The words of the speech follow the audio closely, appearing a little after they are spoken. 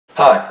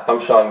Hi, I'm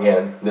Sean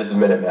Gannon. This is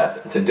Minute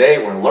Math, and today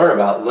we're going to learn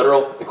about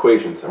literal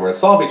equations, and we're going to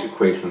solve each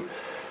equation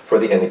for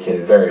the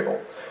indicated variable.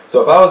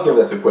 So if I was given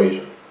this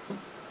equation,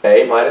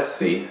 a minus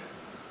c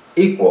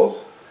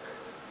equals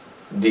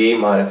d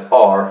minus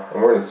r,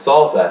 and we're going to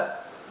solve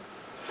that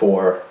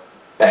for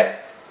a.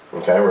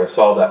 Okay, we're going to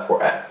solve that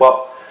for a.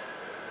 Well,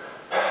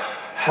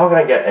 how can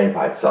I get a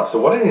by itself?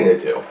 So what I need to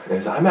do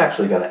is I'm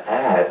actually going to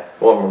add,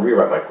 well, I'm going to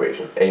rewrite my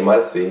equation. A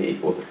minus c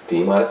equals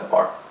d minus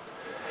r.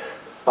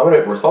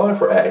 We're solving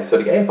for a, so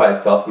to get a by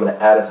itself, I'm going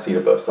to add a c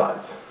to both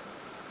sides.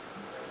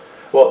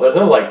 Well, there's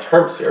no like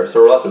terms here,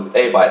 so we're left with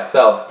a by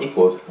itself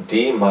equals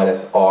d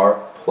minus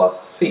r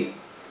plus c.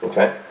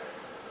 Okay?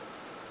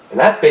 And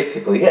that's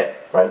basically it,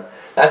 right?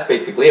 That's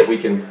basically it.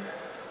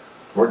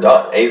 We're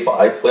done. A is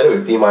isolated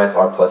with d minus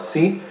r plus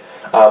c.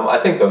 I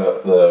think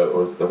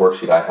the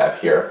worksheet I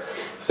have here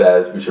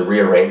says we should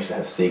rearrange and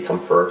have c come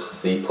first,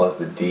 c plus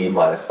the d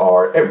minus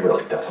r. It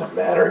really doesn't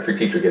matter. If your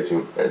teacher is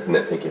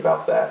nitpicky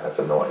about that, that's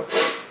annoying.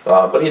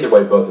 But either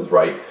way, both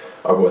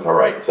are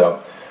right.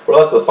 So we're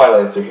left with the final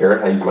answer here.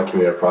 I use my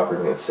commutative property.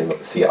 I'm going to sing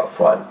c out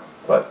front,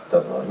 but it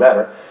doesn't really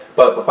matter.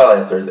 But the final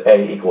answer is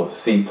a equals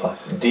c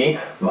plus d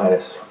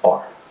minus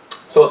r.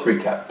 So let's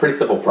recap. Pretty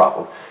simple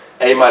problem.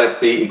 A minus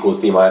c equals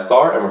d minus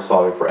r, and we're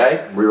solving for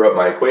a. Rewrote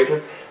my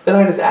equation. Then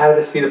I just added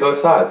a c to both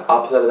sides.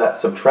 Opposite of that,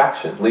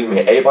 subtraction, leaving me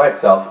a by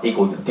itself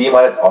equals d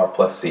minus r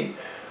plus c.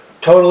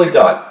 Totally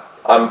done.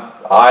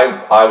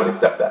 I would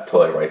accept that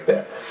totally right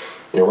there.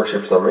 Your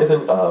worksheet, for some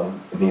reason,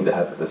 it needs to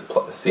have this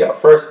c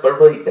out first, but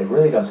it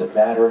really doesn't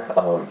matter.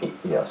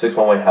 6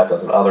 one way, half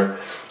dozen other.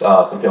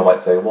 Some people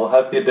might say, well,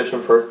 have the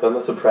addition first, then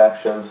the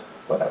subtractions.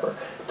 Whatever.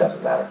 It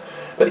doesn't matter.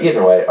 But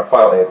either way, our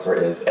final answer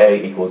is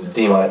a equals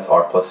d minus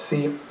r plus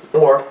c,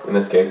 or, in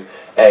this case,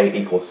 a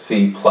equals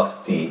c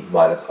plus d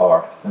minus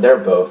r. They're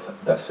both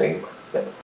the same thing.